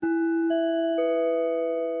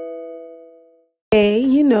Hey,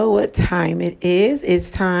 you know what time it is. It's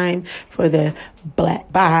time for the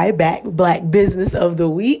Black Business of the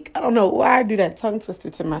Week. I don't know why I do that tongue twister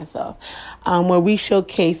to myself. Where we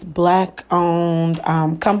showcase Black-owned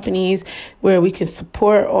companies where we can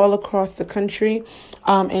support all across the country.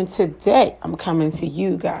 And today I'm coming to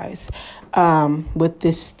you guys with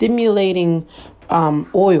this stimulating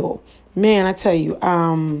oil. Man, I tell you,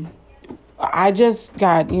 I just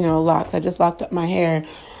got, locks. I just locked up my hair.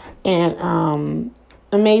 And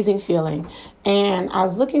amazing feeling. And I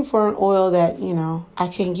was looking for an oil that I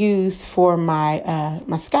can use for my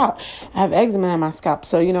my scalp. I have eczema on my scalp,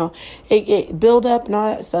 so it build up and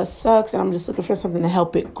all that stuff sucks. And I'm just looking for something to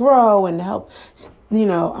help it grow and to help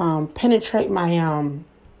penetrate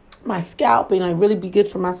my scalp and really be good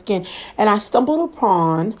for my skin. And I stumbled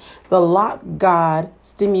upon the Lock God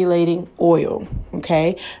Stimulating Oil,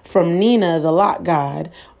 from Nina the Lock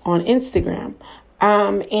God on Instagram.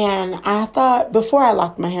 And I thought before I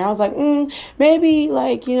locked my hair, I was like, maybe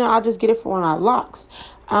I'll just get it for when I locks.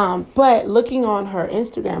 But looking on her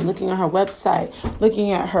Instagram, looking at her website,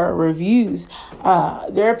 looking at her reviews,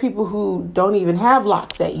 there are people who don't even have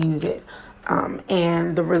locks that use it.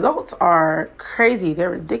 And the results are crazy.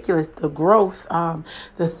 They're ridiculous. The growth,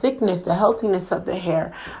 the thickness, the healthiness of the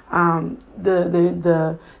hair,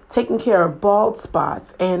 the taking care of bald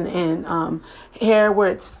spots and hair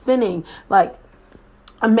where it's thinning,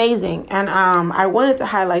 amazing. And I wanted to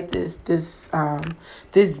highlight this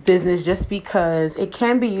business just because it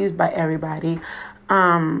can be used by everybody.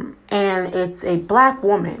 And it's a Black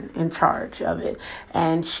woman in charge of it,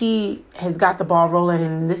 and she has got the ball rolling.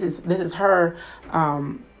 And this is her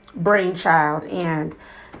brainchild, and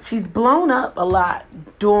she's blown up a lot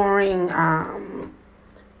during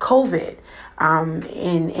COVID.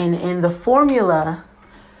 And the formula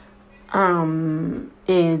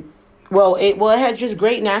is. It has just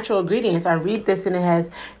great natural ingredients. I read this and it has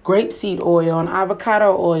grapeseed oil and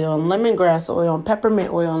avocado oil and lemongrass oil and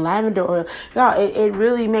peppermint oil and lavender oil. Y'all, it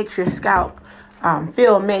really makes your scalp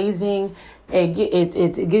feel amazing. It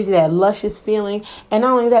gives you that luscious feeling. And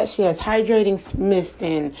not only that, she has hydrating mist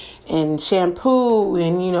and shampoo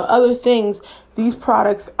and other things. These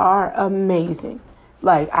products are amazing.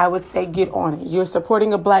 I would say get on it. You're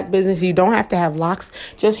supporting a Black business. You don't have to have locks,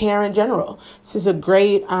 just hair in general. This is a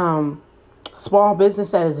great small business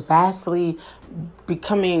that is vastly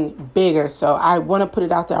becoming bigger. So I want to put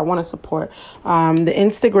it out there. I want to support. The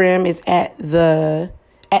Instagram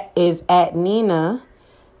is at Nina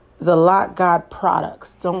the Lock God Products.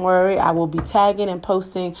 Don't worry, I will be tagging and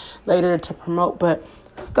posting later to promote. But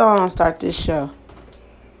let's go on and start this show.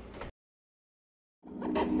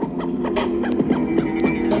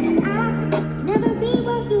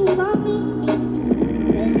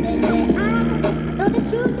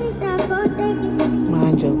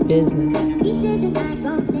 Mind your business.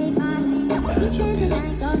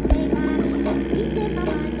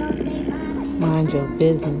 Mind your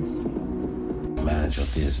business. Mind your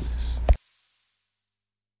business.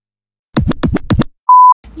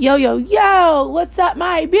 Yo, what's up,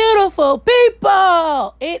 my beautiful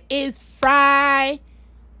people? It is Friday.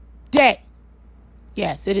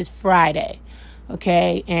 Yes, it is Friday.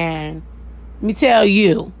 Okay, and let me tell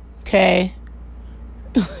you, it's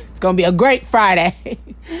gonna be a great Friday.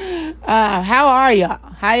 How are y'all?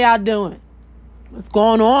 How y'all doing? What's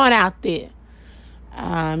going on out there?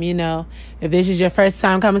 If this is your first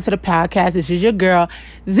time coming to the podcast, this is your girl,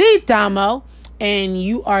 Z Damo, and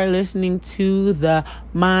you are listening to the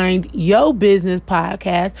Mind Your Business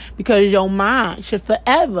podcast because your mind should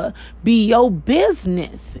forever be your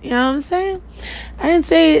business. You know what I'm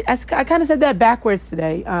saying? I kind of said that backwards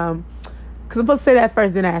today. Because I'm supposed to say that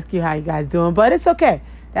first, then ask you how you guys doing. But it's okay.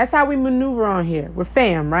 That's how we maneuver on here. We're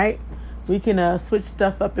fam, right? We can switch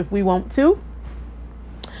stuff up if we want to.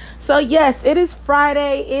 So, yes, it is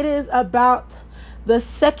Friday. It is about the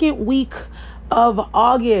second week of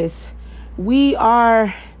August. We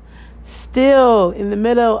are still in the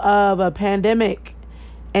middle of a pandemic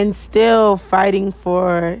and still fighting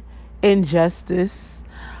for injustice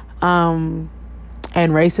and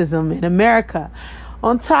racism in America.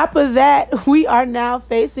 On top of that, we are now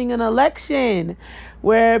facing an election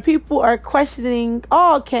where people are questioning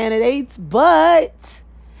all candidates, but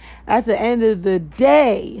at the end of the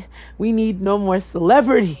day, we need no more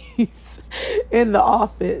celebrities in the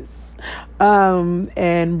office.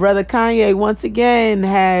 And Brother Kanye once again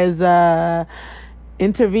has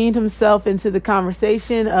intervened himself into the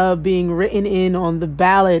conversation of being written in on the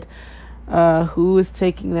ballot. Who is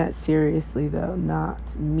taking that seriously, though? Not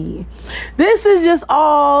me. This is just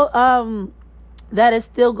all that is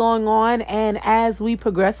still going on. And as we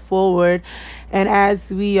progress forward and as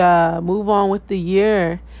we move on with the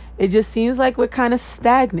year, it just seems like we're kind of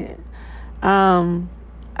stagnant. I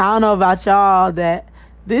don't know about y'all, that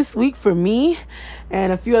this week for me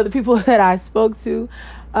and a few other people that I spoke to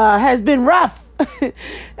has been rough.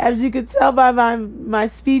 As you could tell by my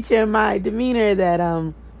speech and my demeanor,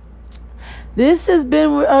 that this has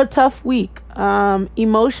been a tough week,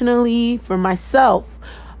 emotionally, for myself,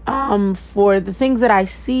 for the things that I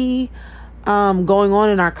see going on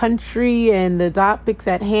in our country and the topics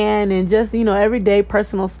at hand, and just, everyday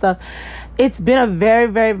personal stuff. It's been a very,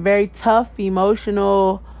 very, very tough,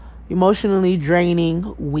 emotionally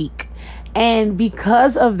draining week. And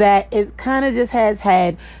because of that, it kind of just has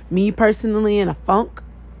had me personally in a funk.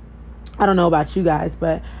 I don't know about you guys,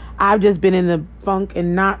 but I've just been in the funk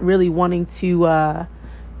and not really wanting to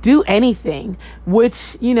do anything,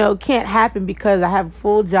 which, can't happen because I have a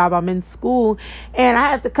full job. I'm in school and I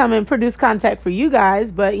have to come and produce content for you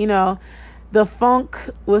guys. But, the funk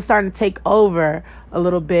was starting to take over a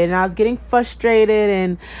little bit, and I was getting frustrated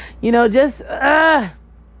and, just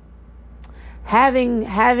having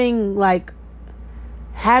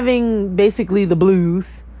basically the blues.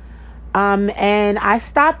 And I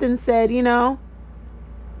stopped and said,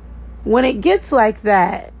 when it gets like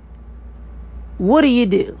that, what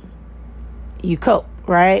do? You cope,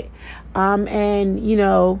 right? And,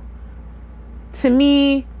 to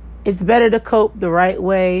me, it's better to cope the right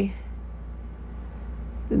way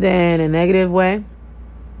than a negative way.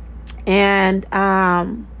 And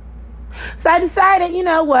so I decided,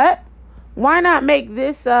 what? Why not make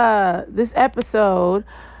this episode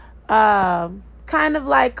kind of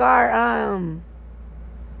like our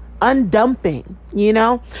undumping,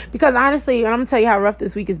 because honestly, and I'm gonna tell you how rough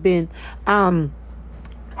this week has been. I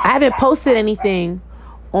haven't posted anything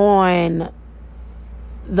on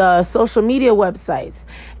the social media websites,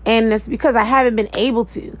 and it's because I haven't been able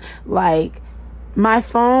to. Like, my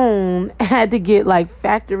phone had to get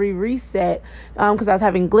factory reset because I was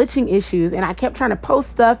having glitching issues, and I kept trying to post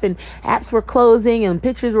stuff and apps were closing and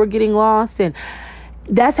pictures were getting lost, and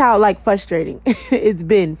that's how frustrating it's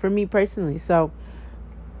been for me personally. So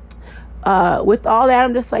with all that,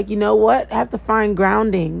 I'm just like, what? I have to find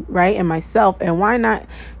grounding, right, in myself. And why not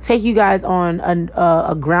take you guys on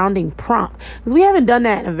a grounding prompt? Because we haven't done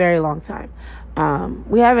that in a very long time.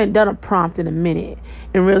 We haven't done a prompt in a minute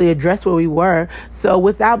and really addressed where we were. So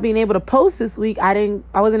without being able to post this week, I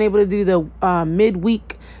wasn't able to do the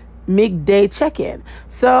midday check-in.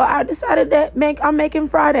 So I decided that I'm making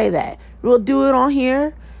Friday that. We'll do it on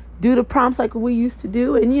here, do the prompts like we used to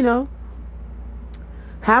do, and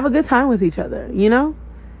have a good time with each other.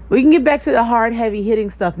 We can get back to the hard, heavy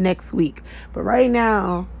hitting stuff next week. But right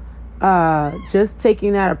now, just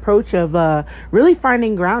taking that approach of really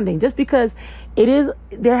finding grounding, just because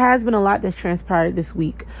there has been a lot that's transpired this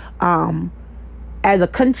week as a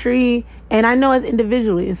country, and I know as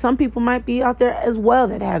individually, and some people might be out there as well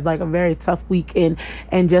that have a very tough week and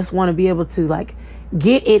just want to be able to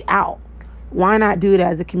get it out. Why not do it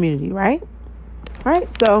as a community, right?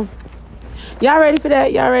 So y'all ready for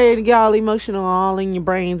that? Y'all ready to get all emotional, all in your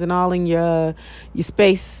brains and all in your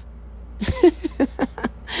space?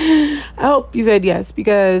 I hope you said yes,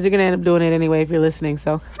 because you're gonna end up doing it anyway if you're listening.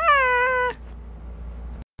 So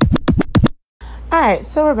all right,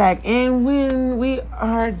 so we're back, and when we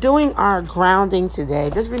are doing our grounding today,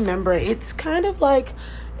 just remember it's kind of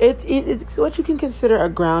it's what you can consider a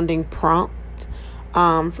grounding prompt.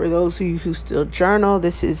 For those who still journal,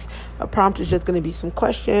 this is a prompt. Is just going to be some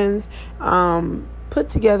questions put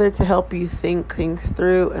together to help you think things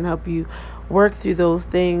through and help you work through those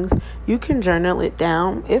things. You can journal it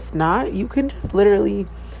down. If not, you can just literally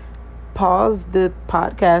pause the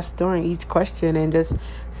podcast during each question and just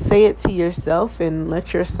say it to yourself and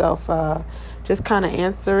let yourself just kind of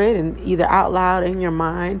answer it, and either out loud in your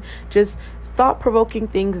mind, just thought-provoking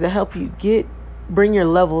things that help you bring your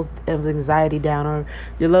levels of anxiety down, or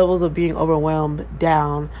your levels of being overwhelmed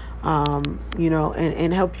down,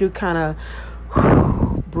 and help you kind of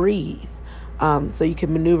breathe, so you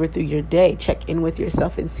can maneuver through your day, check in with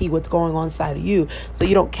yourself and see what's going on inside of you, so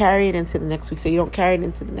you don't carry it into the next week, so you don't carry it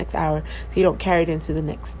into the next hour, so you don't carry it into the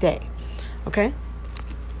next day. Okay?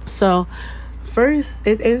 So first,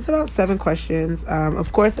 it's about 7 questions.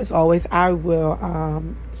 Of course, as always, I will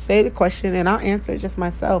say the question and I'll answer it just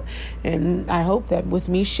myself. And I hope that with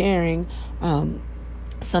me sharing some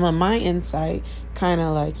of my insight kind of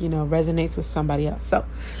resonates with somebody else. So, all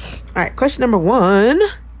right, question number 1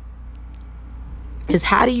 is,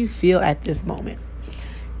 how do you feel at this moment?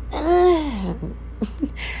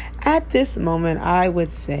 At this moment, I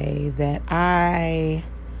would say that I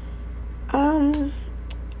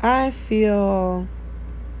I feel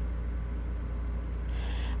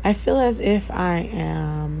as if I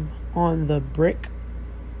am on the brick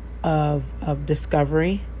of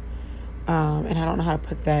discovery. And I don't know how to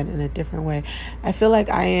put that in a different way. I feel like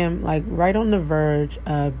I am like right on the verge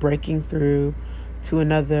of breaking through to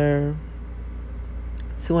another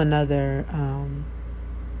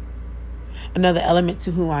element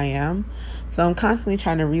to who I am. So I'm constantly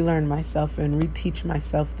trying to relearn myself and reteach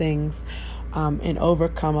myself things, and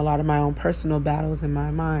overcome a lot of my own personal battles in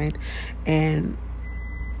my mind. And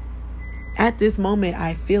at this moment,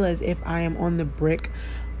 I feel as if I am on the brick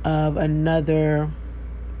of another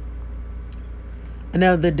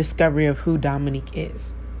discovery of who Dominique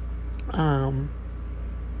is.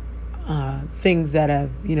 Things that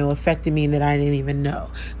have, affected me that I didn't even know,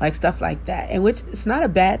 like stuff like that. And which it's not a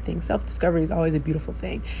bad thing. Self-discovery is always a beautiful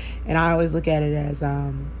thing. And I always look at it as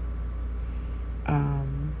a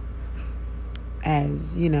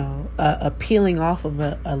peeling off of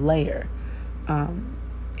a layer,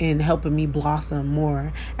 and helping me blossom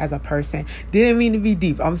more as a person. Didn't mean to be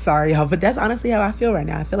deep. I'm sorry, y'all, but that's honestly how I feel right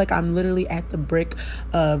now. I feel like I'm literally at the brick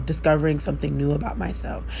of discovering something new about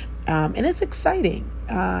myself. And it's exciting.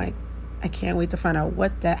 I can't wait to find out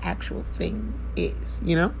what that actual thing is,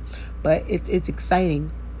 but it's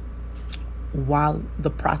exciting while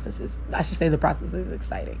the process is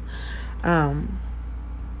exciting.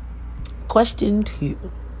 Question 2.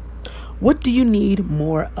 What do you need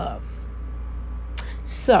more of?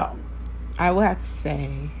 So, I will have to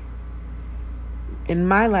say, in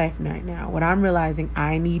my life right now, what I'm realizing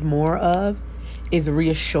I need more of is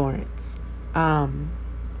reassurance. And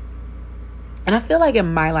I feel like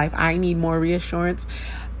in my life, I need more reassurance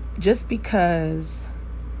just because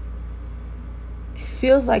it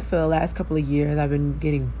feels like for the last couple of years, I've been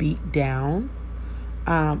getting beat down.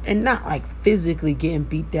 And not like physically getting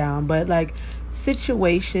beat down, but like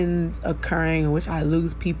situations occurring in which I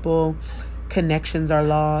lose people, connections are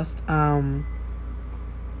lost,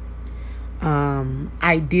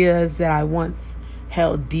 ideas that I once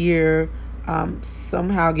held dear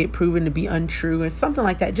somehow get proven to be untrue, and something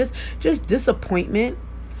like that. Just disappointment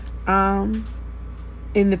in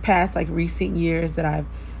the past, like recent years that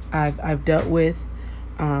I've dealt with.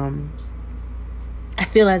 I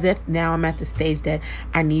feel as if now I'm at the stage that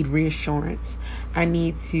I need reassurance. I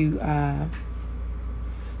need to I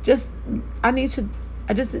need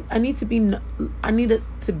it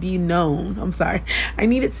to be known. I'm sorry. I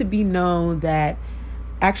need it to be known that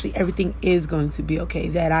actually everything is going to be okay,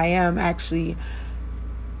 that I am actually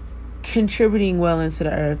contributing well into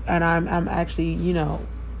the earth, and I'm actually,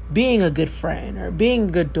 being a good friend or being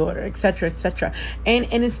a good daughter, etc., etc. And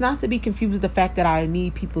it's not to be confused with the fact that I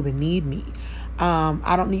need people to need me.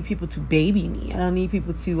 I don't need people to baby me. I don't need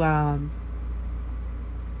people to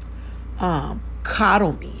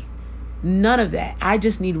coddle me. None of that. I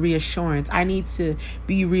just need reassurance. I need to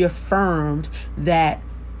be reaffirmed that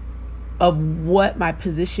of what my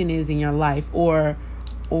position is in your life, or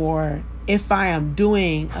if I am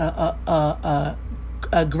doing a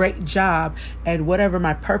great job at whatever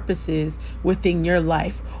my purpose is within your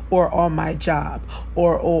life, or on my job,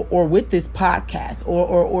 or with this podcast,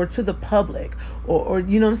 or to the public, or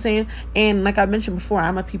you know what I'm saying? And like I mentioned before,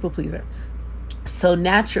 I'm a people pleaser. So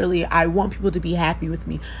naturally, I want people to be happy with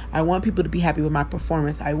me. I want people to be happy with my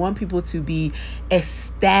performance. I want people to be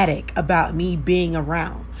ecstatic about me being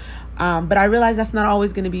around. But I realize that's not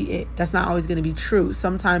always going to be it. That's not always going to be true.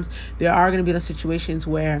 Sometimes there are going to be those situations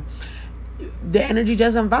where the energy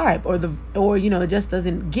doesn't vibe, or it just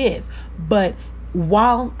doesn't give. But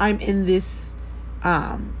while I'm in this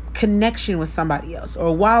connection with somebody else,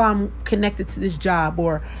 or while I'm connected to this job,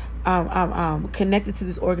 or connected to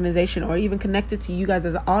this organization, or even connected to you guys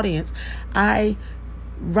as an audience, I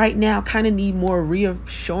right now kind of need more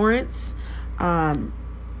reassurance,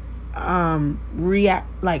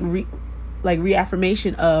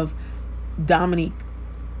 reaffirmation of, Dominique,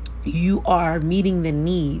 you are meeting the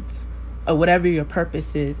needs of whatever your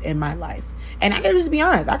purpose is in my life. And I can just be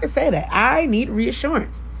honest, I can say that I need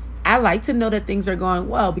reassurance. I like to know that things are going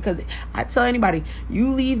well, because I tell anybody,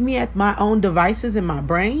 you leave me at my own devices in my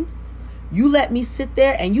brain, you let me sit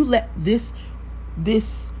there and you let this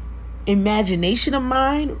imagination of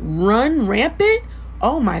mine run rampant,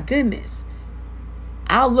 oh my goodness,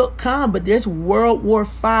 I'll look calm, but there's World War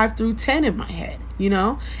 5 through 10 in my head,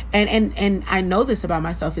 and I know this about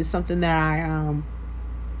myself. It's something that I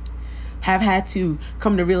have had to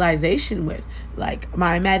come to realization with. Like,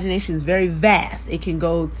 my imagination is very vast. It can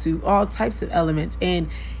go to all types of elements. And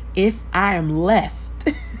if I am left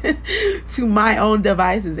to my own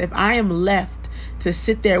devices, if I am left to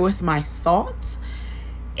sit there with my thoughts,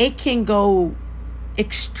 it can go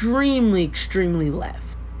extremely, extremely left.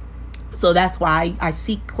 So that's why I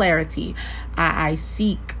seek clarity. I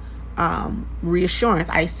seek reassurance.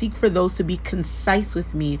 I seek for those to be concise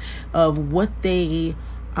with me of what they,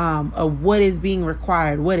 of what is being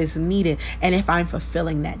required, what is needed, and if I'm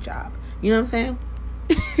fulfilling that job. You know what I'm saying?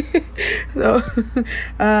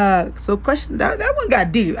 So question that one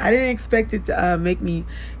got deep. I didn't expect it to make me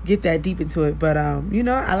get that deep into it, but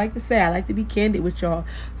I like to say I like to be candid with y'all,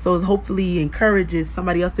 so it hopefully encourages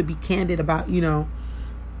somebody else to be candid about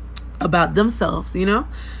about themselves.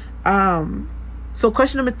 So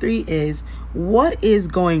question number 3 is, what is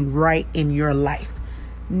going right in your life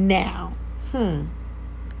now? Because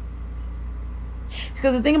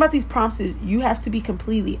the thing about these prompts is you have to be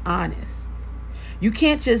completely honest. You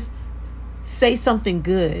can't just say something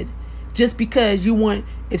good just because you want,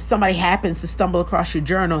 if somebody happens to stumble across your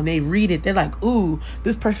journal and they read it, they're like, ooh,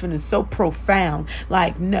 this person is so profound.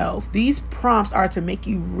 Like, no, these prompts are to make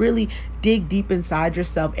you really dig deep inside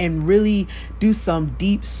yourself and really do some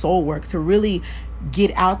deep soul work, to really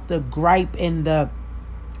get out the gripe and the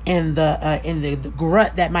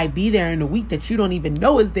grut that might be there in the week that you don't even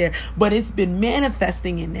know is there, but it's been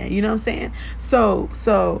manifesting in there. You know what I'm saying?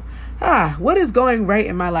 So what is going right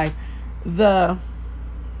in my life? The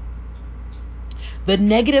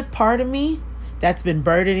negative part of me that's been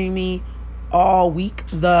burdening me all week,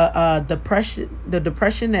 the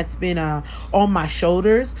depression that's been on my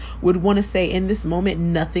shoulders, would want to say in this moment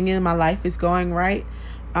nothing in my life is going right.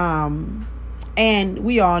 And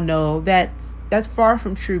we all know that that's far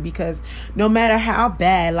from true, because no matter how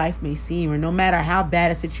bad life may seem, or no matter how bad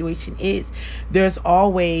a situation is, there's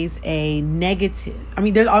always a negative.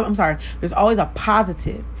 There's always a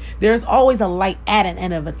positive. There's always a light at an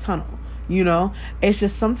end of a tunnel. It's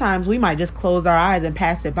just sometimes we might just close our eyes and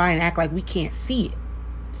pass it by and act like we can't see it.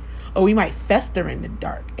 Or we might fester in the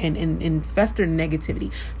dark and fester in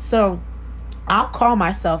negativity. So I'll call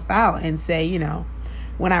myself out and say,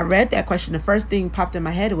 when I read that question, the first thing popped in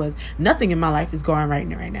my head was, nothing in my life is going right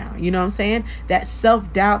now. You know what I'm saying? That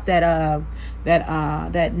self-doubt, that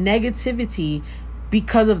negativity,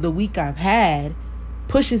 because of the week I've had,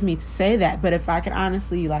 pushes me to say that. But if I could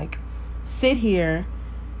honestly sit here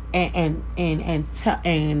and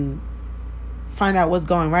find out what's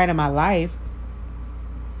going right in my life,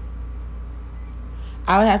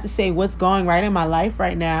 I would have to say what's going right in my life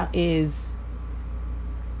right now is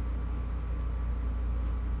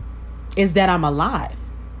that I'm alive.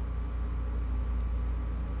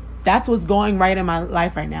 That's what's going right in my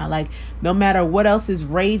life right now. No matter what else is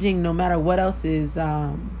raging, no matter what else is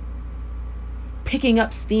picking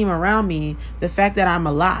up steam around me, the fact that I'm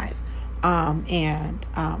alive. And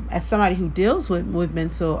as somebody who deals with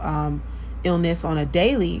mental illness on a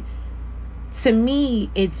daily, to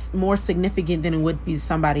me, it's more significant than it would be to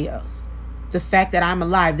somebody else. The fact that I'm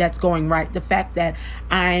alive, that's going right. The fact that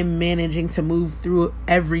I'm managing to move through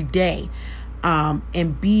every day, and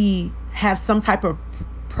have some type of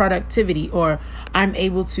productivity, or I'm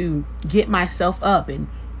able to get myself up and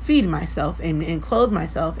feed myself and clothe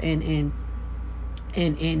myself and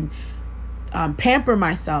pamper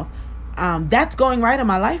myself. That's going right in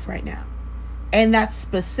my life right now. And that's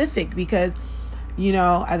specific because,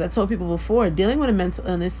 as I told people before, dealing with a mental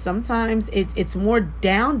illness, sometimes it's more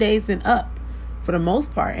down days than up for the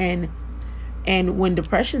most part. And when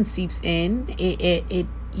depression seeps in,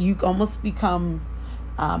 you almost become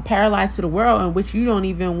paralyzed to the world, in which you don't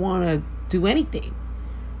even want to do anything.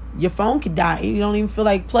 Your phone could die. You don't even feel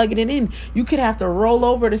like plugging it in. You could have to roll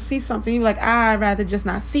over to see something. You're like, I'd rather just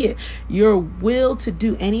not see it. Your will to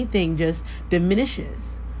do anything just diminishes.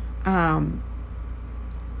 And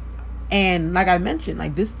like I mentioned,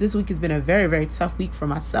 this week has been a very, very tough week for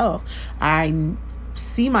myself. I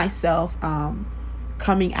see myself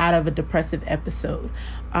coming out of a depressive episode.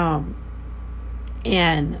 And,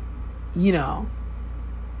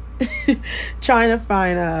 trying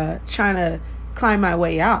to climb my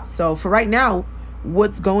way out. So for right now,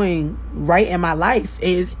 what's going right in my life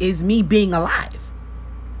is me being alive,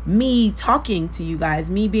 me talking to you guys,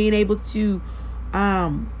 me being able to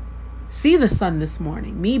see the sun this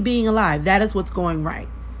morning, me being alive. That is what's going right.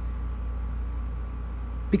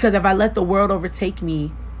 Because if I let the world overtake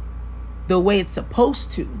me the way it's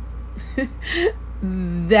supposed to,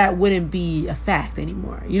 that wouldn't be a fact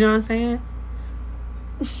anymore. You know what I'm saying?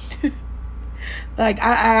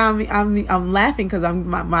 I'm laughing because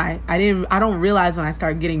I don't realize when I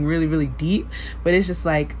start getting really, really deep, but it's just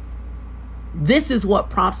this is what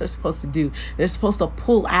prompts are supposed to do. They're supposed to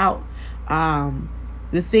pull out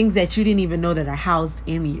the things that you didn't even know that are housed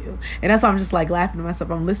in you. And that's why I'm just laughing to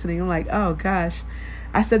myself. I'm listening. I'm like, oh gosh,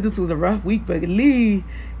 I said this was a rough week, but jeez,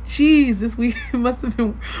 this week must have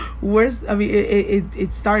been worse. I mean,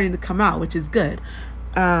 it's starting to come out, which is good.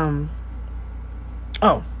 The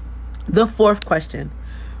fourth question.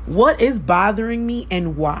 What is bothering me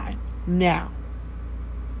and why? Now,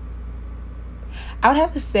 I would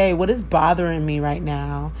have to say what is bothering me right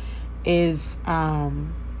now is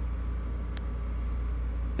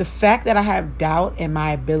the fact that I have doubt in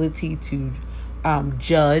my ability to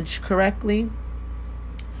judge correctly.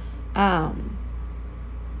 Or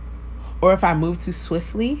if I move too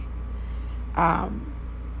swiftly.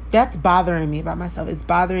 That's bothering me about myself. It's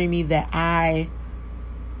bothering me that I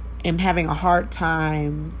am having a hard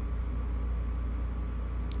time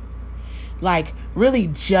like really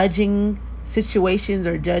judging situations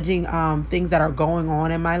or judging things that are going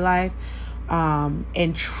on in my life,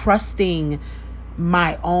 and trusting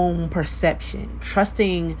my own perception,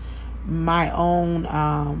 trusting my own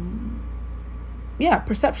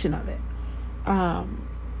perception of it.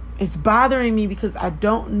 It's bothering me because I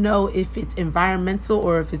don't know if it's environmental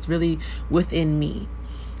or if it's really within me.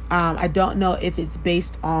 I don't know if it's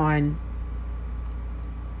based on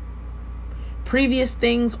previous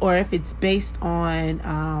things or if it's based on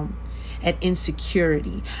an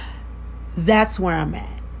insecurity. That's where I'm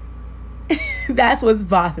at. That's what's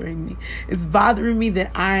bothering me. It's bothering me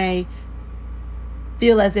that I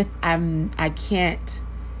feel as if that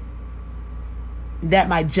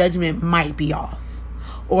my judgment might be off,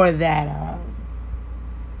 or that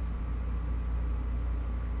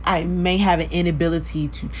I may have an inability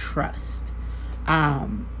to trust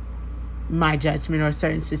my judgment or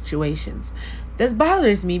certain situations. This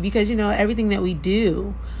bothers me because, everything that we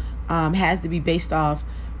do has to be based off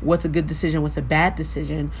what's a good decision, what's a bad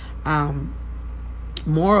decision,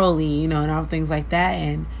 morally, and all things like that.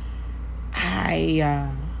 And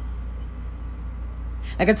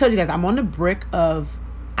like I told you guys,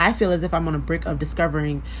 I feel as if I'm on a brick of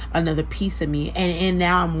discovering another piece of me. And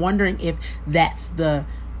now I'm wondering if that's the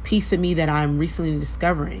piece of me that I'm recently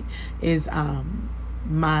discovering is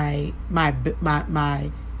my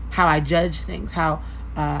how I judge things, how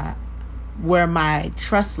where my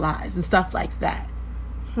trust lies and stuff like that.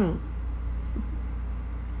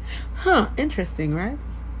 Interesting, right?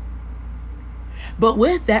 But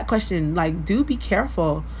with that question, do be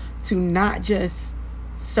careful to not just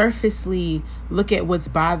surfacely look at what's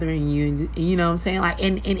bothering you. You know what I'm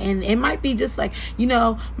saying? And it might be just my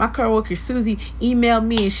coworker Susie emailed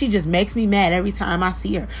me and she just makes me mad every time I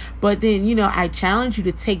see her. But then, I challenge you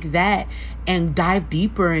to take that and dive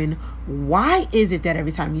deeper in why is it that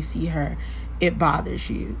every time you see her, it bothers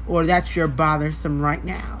you, or that's your bothersome right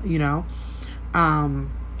now,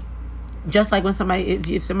 just like when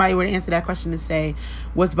if somebody were to answer that question and say,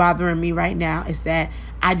 what's bothering me right now is that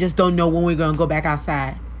I just don't know when we're going to go back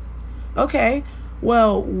outside. Okay,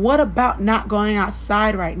 well, what about not going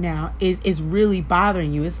outside right now is really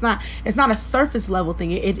bothering you? It's not a surface level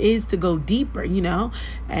thing. It is to go deeper,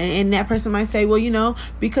 and that person might say, well,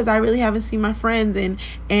 because I really haven't seen my friends and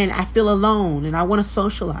I feel alone and I want to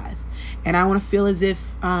socialize and I want to feel as if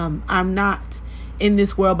I'm not in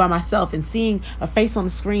this world by myself, and seeing a face on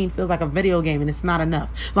the screen feels like a video game and it's not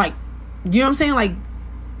enough. You know what I'm saying?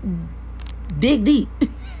 Dig deep.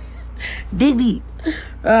 Dig deep.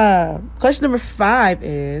 Question number 5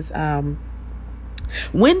 is,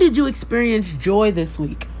 when did you experience joy this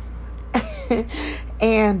week?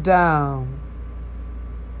 And I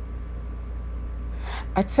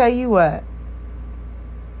tell you what,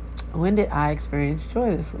 when did I experience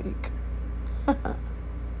joy this week?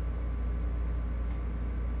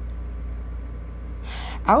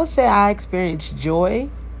 I would say I experienced joy,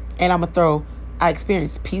 and I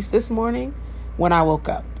experienced peace this morning when I woke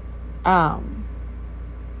up.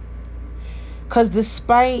 'Cause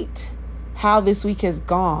despite how this week has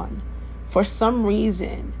gone, for some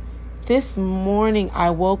reason, this morning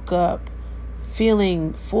I woke up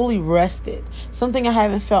feeling fully rested. Something I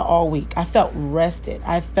haven't felt all week. I felt rested.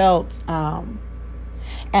 I felt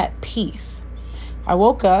at peace. I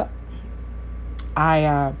woke up,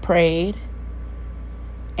 I prayed,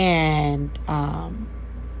 and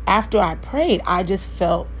after I prayed, I just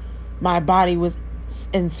felt my body was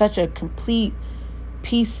in such a complete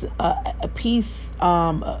peace. I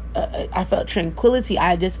felt tranquility.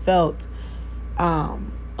 I just felt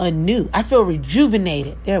anew. I feel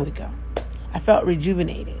rejuvenated. There we go. I felt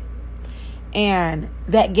rejuvenated, and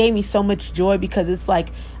that gave me so much joy because it's like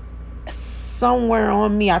somewhere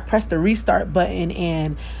on me, I pressed the restart button,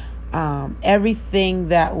 and everything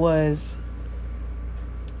that was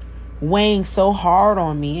weighing so hard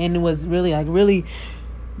on me and it was really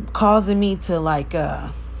causing me to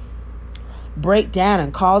break down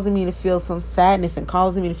and causing me to feel some sadness and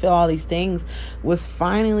causing me to feel all these things was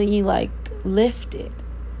finally like lifted.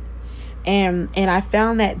 And I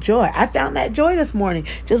found that joy. I found that joy this morning,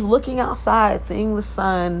 just looking outside, seeing the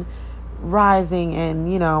sun rising,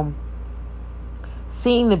 and, you know,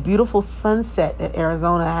 seeing the beautiful sunset that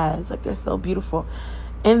Arizona has. Like, they're so beautiful.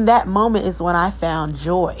 In that moment is when I found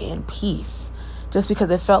joy and peace, just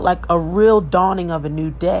because it felt like a real dawning of a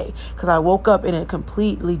new day, because I woke up in a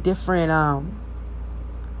completely different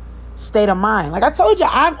state of mind. Like I told you,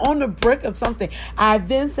 I'm on the brink of something. I've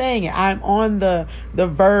been saying it. I'm on the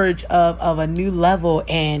verge of a new level,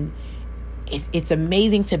 and it's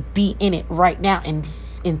amazing to be in it right now and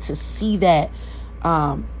to see that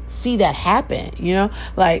happen, you know?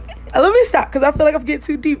 Like, let me stop, because I feel like I'm getting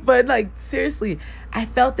too deep, but like, seriously, I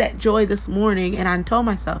felt that joy this morning, and I told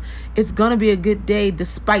myself it's gonna be a good day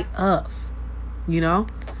despite of, you know,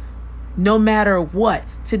 no matter what,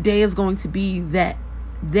 today is going to be that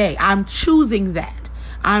day. I'm choosing that.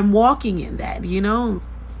 I'm walking in that, you know.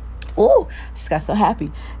 Oh, I just got so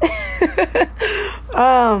happy.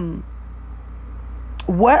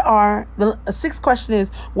 What are the sixth question is,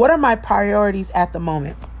 what are my priorities at the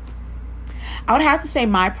moment? I would have to say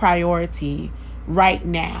my priority right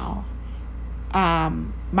now,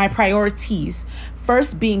 my priorities,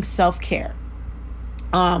 first being self-care.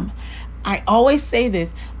 I always say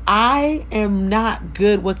this, I am not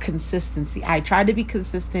good with consistency. I try to be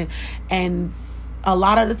consistent, and a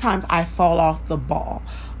lot of the times I fall off the ball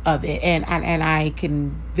of it. And I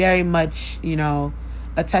can very much, you know,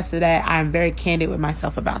 attest to that. I'm very candid with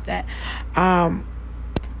myself about that.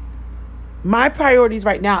 My priorities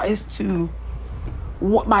right now is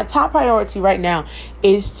my top priority right now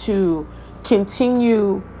is to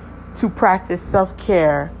continue to practice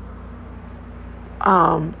self-care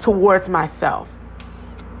towards myself.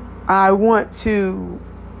 I want to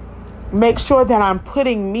make sure that I'm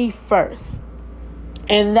putting me first,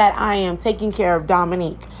 and that I am taking care of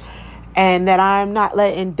Dominique, and that I'm not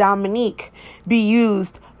letting Dominique be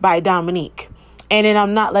used by Dominique, and then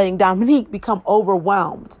I'm not letting Dominique become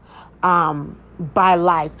overwhelmed by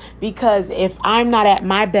life, because if I'm not at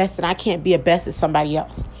my best, then I can't be a best as somebody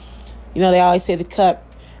else. You know, they always say the cup,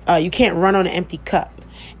 you can't run on an empty cup.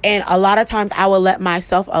 And a lot of times I will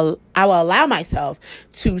allow myself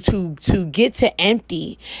to get to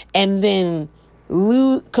empty, and then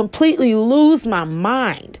completely lose my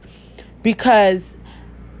mind, because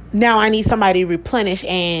now I need somebody to replenish,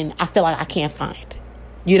 and I feel like I can't find,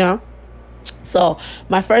 you know? So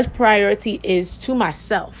my first priority is to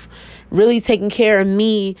myself, really taking care of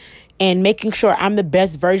me and making sure I'm the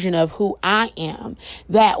best version of who I am.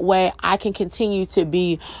 That way I can continue to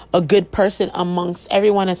be a good person amongst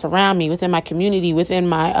everyone that's around me, within my community, within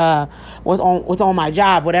my, on my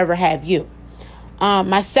job, whatever have you.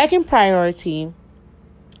 My second priority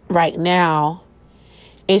right now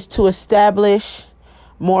is to establish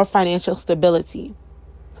more financial stability.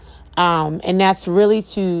 And that's really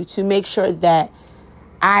to make sure that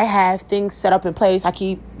I have things set up in place. I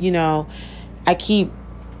keep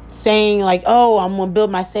saying like, oh, I'm going to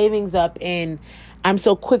build my savings up, and I'm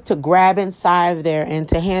so quick to grab inside of there and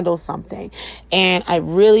to handle something. And I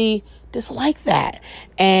really dislike that.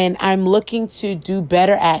 And I'm looking to do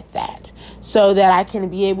better at that, so that I can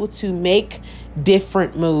be able to make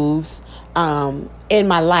different moves in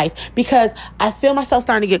my life, because I feel myself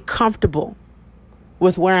starting to get comfortable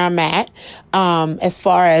with where I'm at, as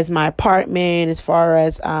far as my apartment, as far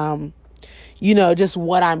as, just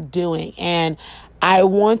what I'm doing. And I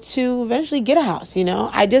want to eventually get a house, you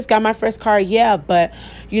know. I just got my first car, but,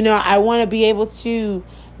 I want to be able to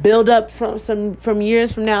build up from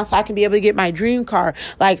years from now, so I can be able to get my dream car,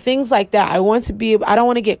 like things like that. I don't want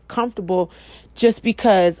to get comfortable just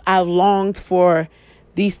because I've longed for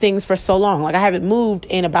these things for so long. Like, I haven't moved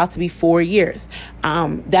in about to be 4 years.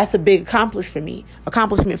 That's a big accomplishment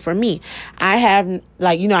for me. I have,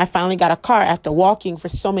 I finally got a car after walking for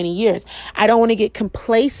so many years. I don't want to get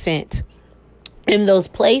complacent in those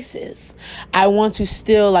places. I want to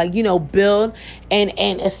still build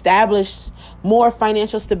and establish more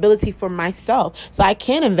financial stability for myself, so I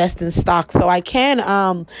can invest in stocks, so I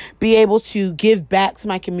can be able to give back to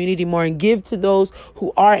my community more and give to those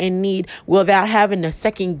who are in need without having to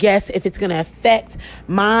second guess if it's going to affect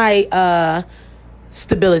my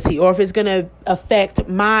stability, or if it's going to affect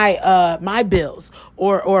my my bills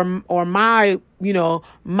or my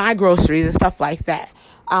my groceries and stuff like that.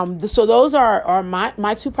 So those are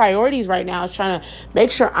my two priorities right now, is trying to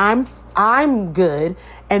make sure I'm good,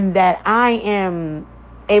 and that I am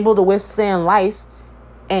able to withstand life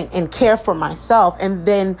and care for myself, and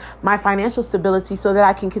then my financial stability, so that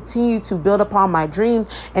I can continue to build upon my dreams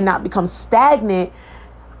and not become stagnant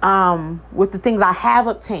with the things I have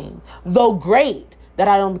obtained. Though great, that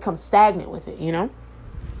I don't become stagnant with it, you know?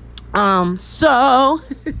 So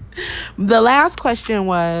the last question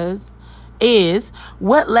is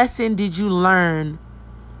what lesson did you learn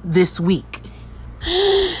this week?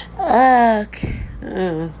 Okay.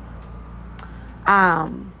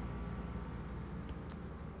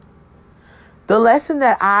 The lesson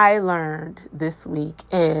that I learned this week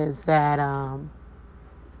is that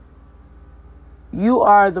you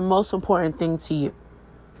are the most important thing to you.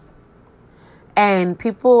 And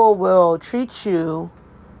people will treat you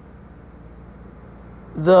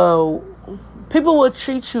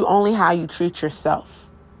only how you treat yourself.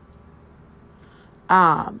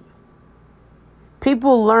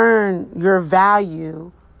 People learn your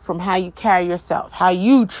value from how you carry yourself, how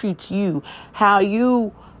you treat you, how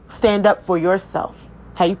you stand up for yourself,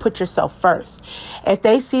 how you put yourself first. If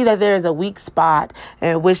they see that there is a weak spot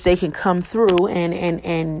in which they can come through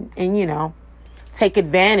and you know, take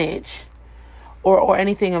advantage or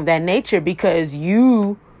anything of that nature because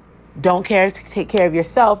you don't care to take care of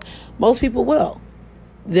yourself, most people will.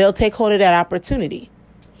 They'll take hold of that opportunity.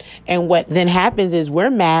 And what then happens is we're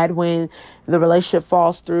mad when the relationship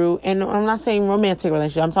falls through. And I'm not saying romantic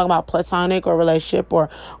relationship. I'm talking about platonic or relationship or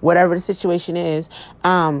whatever the situation is.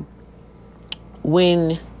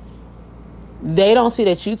 When they don't see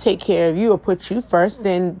that you take care of you or put you first,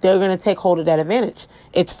 then they're going to take hold of that advantage.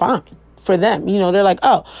 It's fine for them. You know, they're like,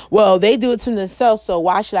 oh, well, they do it to themselves, so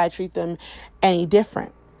why should I treat them any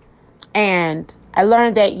different? And I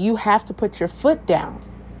learned that you have to put your foot down.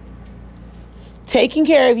 Taking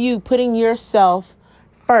care of you, putting yourself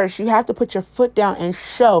first, you have to put your foot down and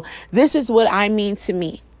show, this is what I mean to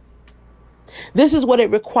me. This is what it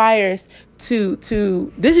requires this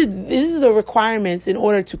is the requirements in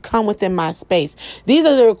order to come within my space. These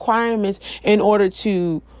are the requirements in order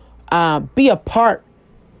to be a part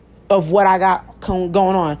of what I got going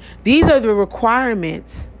on. These are the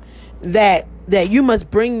requirements that you must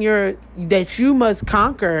that you must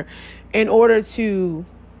conquer in order to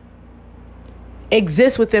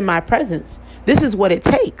exist within my presence. This is what it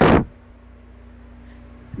takes.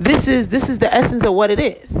 This is the essence of what it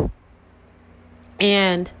is.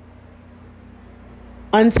 And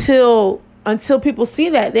until people see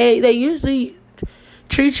that, they usually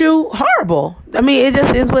treat you horrible. I mean, it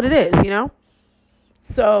just is what it is, you know?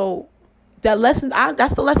 So that's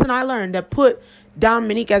the lesson I learned, that put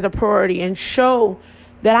Dominique as a priority and show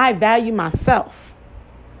that I value myself.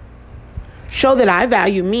 Show that I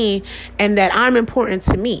value me and that I'm important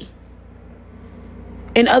to me.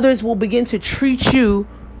 And others will begin to treat you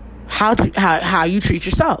how you treat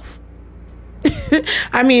yourself.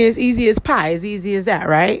 I mean, it's easy as pie, as easy as that,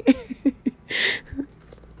 right?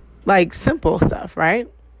 Like simple stuff, right?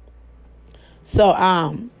 So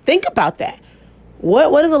think about that.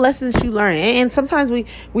 What are the lessons you learn? And sometimes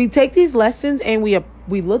we take these lessons and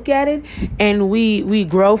we look at it and we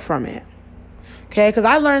grow from it. Okay, because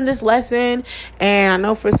I learned this lesson, and I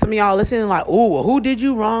know for some of y'all listening, like, oh, well, who did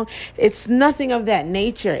you wrong? It's nothing of that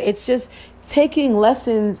nature. It's just taking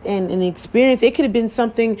lessons and experience. It could have been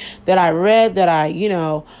something that I read, that I,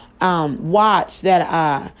 watched,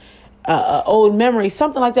 that old memory,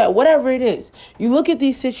 something like that. Whatever it is, you look at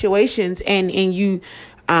these situations and you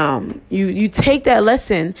take that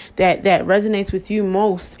lesson that resonates with you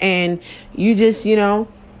most, and you just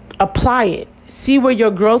apply it. See where your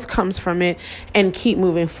growth comes from it and keep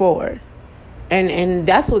moving forward. And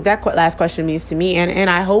that's what that last question means to me. And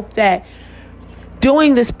I hope that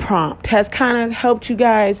doing this prompt has kind of helped you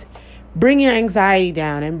guys bring your anxiety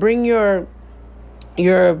down and bring your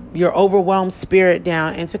overwhelmed spirit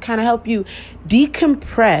down, and to kind of help you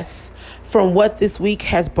decompress from what this week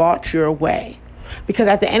has brought your way. Because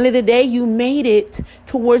at the end of the day, you made it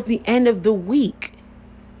towards the end of the week.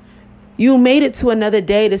 You made it to another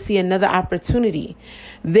day to see another opportunity.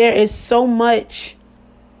 There is so much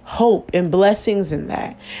hope and blessings in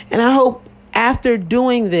that. And I hope after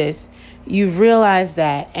doing this, you've realized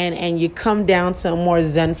that and you come down to a more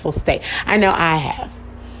zenful state. I know I have.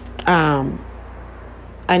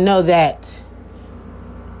 I know that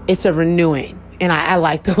it's a renewing, and I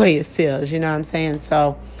like the way it feels. You know what I'm saying?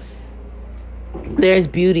 So there's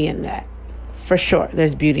beauty in that. For sure.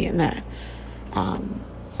 There's beauty in that.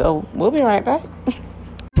 So we'll be right back.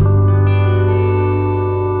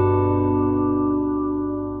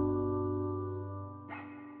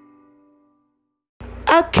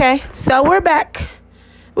 Okay, so we're back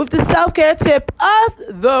with the self-care tip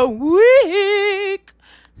of the week.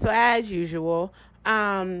 So as usual,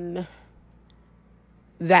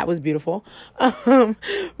 that was beautiful. Well,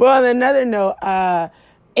 on another note,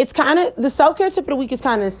 it's kind of, the self-care tip of the week is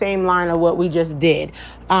kind of the same line of what we just did.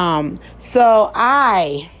 So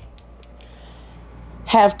I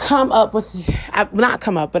have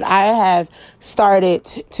I have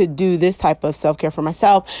started to do this type of self-care for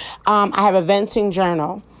myself. I have a venting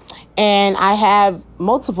journal, and I have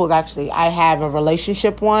multiples, actually. I have a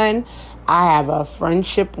relationship one, I have a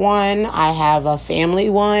friendship one, I have a family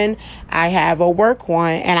one, I have a work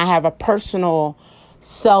one, and I have a personal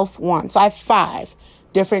self one. So I have 5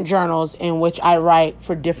 different journals in which I write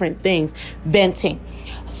for different things, venting.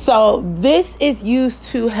 So this is used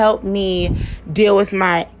to help me deal with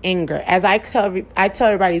my anger. As I tell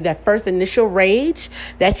everybody, that first initial rage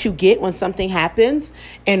that you get when something happens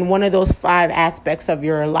in one of those 5 aspects of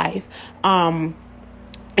your life,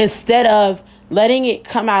 instead of letting it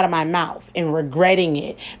come out of my mouth and regretting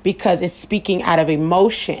it because it's speaking out of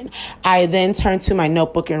emotion, I then turn to my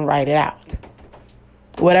notebook and write it out.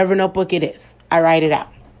 Whatever notebook it is, I write it out.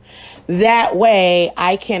 That way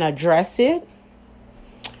I can address it,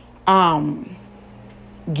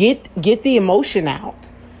 get the emotion out,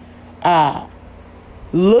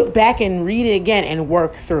 look back and read it again and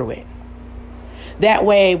work through it. That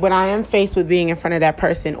way, when I am faced with being in front of that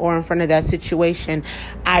person or in front of that situation,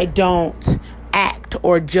 I don't act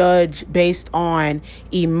or judge based on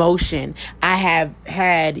emotion. I have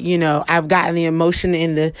had, I've gotten the emotion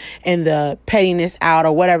in the pettiness out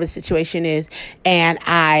or whatever the situation is, and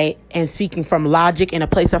I am speaking from logic in a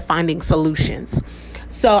place of finding solutions.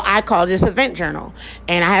 So I call this a vent journal,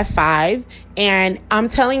 and I have 5. And I'm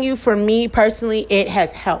telling you, for me personally, it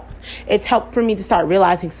has helped. It's helped for me to start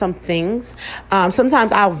realizing some things.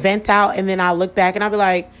 Sometimes I'll vent out and then I'll look back and I'll be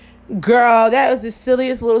like, girl, that was the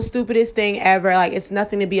silliest, little stupidest thing ever. Like, it's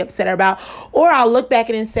nothing to be upset about. Or I'll look back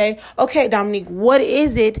and say, okay, Dominique, what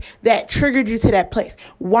is it that triggered you to that place?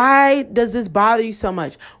 Why does this bother you so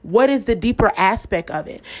much? What is the deeper aspect of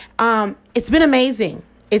it? It's been amazing.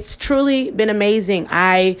 It's truly been amazing.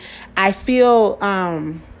 I feel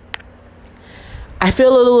a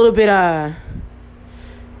little bit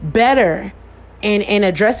better in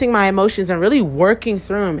addressing my emotions and really working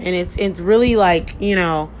through them. And it's really like,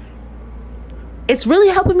 it's really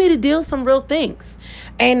helping me to deal with some real things.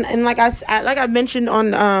 And like I mentioned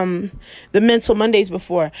on the Mental Mondays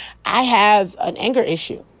before, I have an anger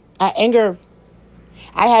issue. I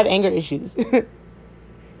have anger issues.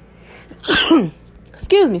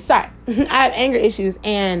 Excuse me, sorry. I have anger issues,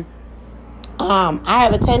 and I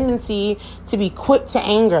have a tendency to be quick to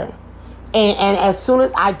anger. And as soon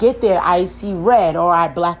as I get there, I see red or I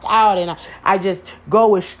black out, and I just go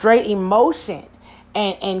with straight emotion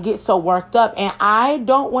and get so worked up. And I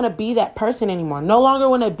don't want to be that person anymore. No longer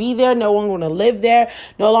want to be there. No longer want to live there.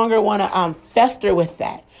 No longer want to fester with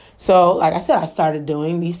that. So, like I said, I started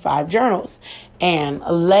doing these 5 journals and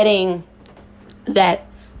letting that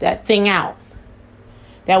thing out.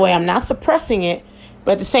 That way I'm not suppressing it,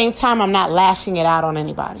 but at the same time, I'm not lashing it out on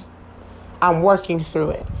anybody. I'm working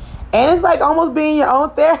through it. And it's like almost being your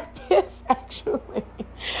own therapist, actually.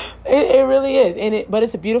 It really is. But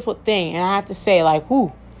it's a beautiful thing. And I have to say, I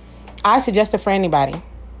suggest it for anybody.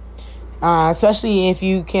 Especially if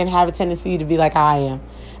you can have a tendency to be like how I am.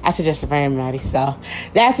 I suggest it for anybody. So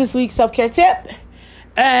that's this week's self-care tip.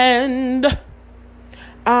 And,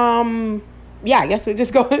 I guess we're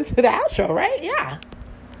just going into the outro, right? Yeah.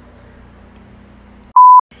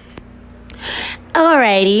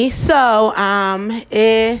 Alrighty, so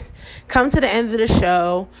it come to the end of the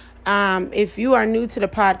show. If you are new to the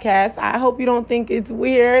podcast, I hope you don't think it's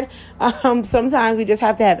weird. Sometimes we just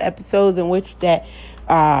have to have episodes in which that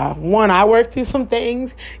I work through some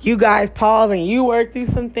things, you guys pause and you work through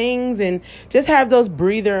some things, and just have those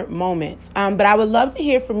breather moments. But I would love to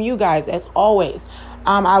hear from you guys, as always.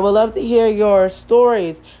 I would love to hear your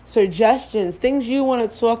stories, suggestions, things you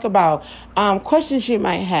want to talk about, questions you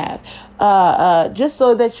might have, just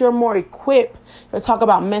so that you're more equipped to talk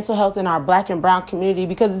about mental health in our Black and Brown community,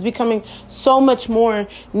 because it's becoming so much more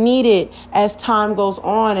needed as time goes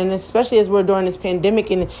on, and especially as we're during this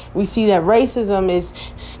pandemic and we see that racism is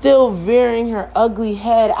still rearing her ugly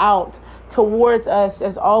head out towards us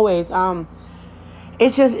as always.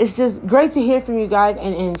 It's just great to hear from you guys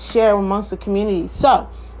and share amongst the community. So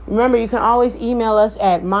remember, you can always email us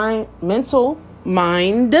at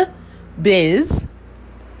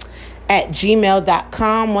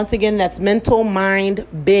mentalmindbiz@gmail.com. Once again, that's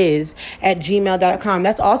mentalmindbiz@gmail.com.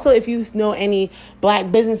 That's also if you know any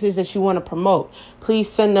Black businesses that you want to promote, please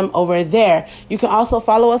send them over there. You can also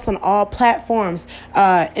follow us on all platforms,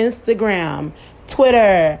 Instagram,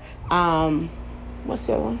 Twitter, what's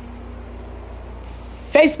the other one?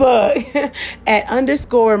 Facebook at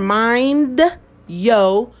 _mind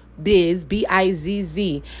yo biz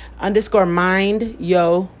BIZZ _mind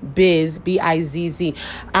yo biz BIZZ.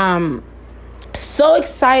 So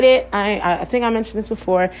excited. I think I mentioned this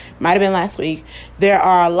before, might have been last week. There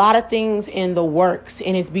are a lot of things in the works,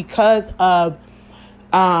 and it's because of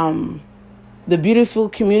the beautiful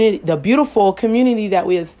community that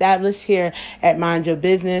we established here at Mind Your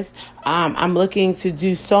Business. I'm looking to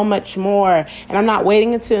do so much more, and I'm not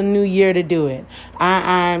waiting until a new year to do it.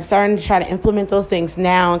 I'm starting to try to implement those things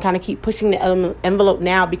now and kind of keep pushing the envelope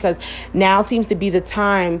now, because now seems to be the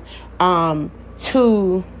time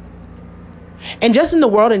to, and just in the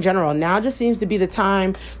world in general, now just seems to be the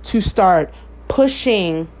time to start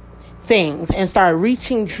pushing things and start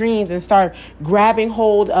reaching dreams and start grabbing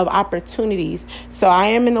hold of opportunities. So I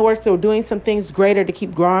am in the works of doing some things greater to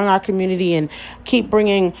keep growing our community and keep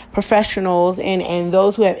bringing professionals and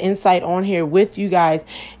those who have insight on here with you guys,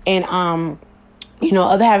 and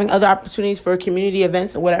having other opportunities for community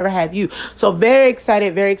events and whatever have you. So very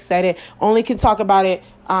excited. Only can talk about it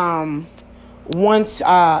once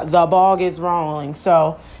the ball gets rolling.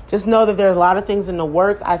 So just know that there's a lot of things in the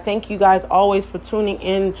works. I thank you guys always for tuning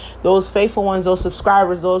in, those faithful ones, those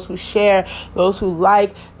subscribers, those who share, those who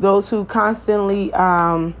like, those who constantly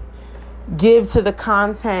give to the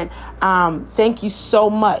content. Thank you so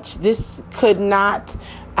much. This could not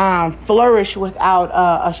flourish without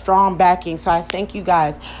a strong backing. So I thank you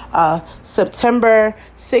guys. September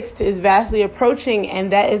 6th is vastly approaching,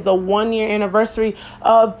 and that is the 1-year anniversary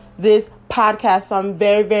of this podcast. So I'm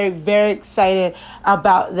very excited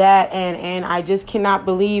about that, and I just cannot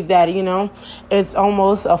believe that it's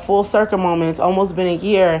almost a full circle moment. It's almost been a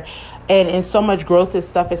year, and so much growth and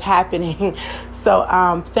stuff is happening.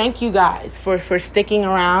 So thank you guys for sticking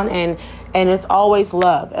around, and it's always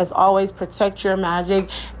love. As always, protect your magic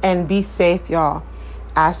and be safe, y'all.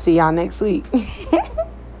 I'll see y'all next week.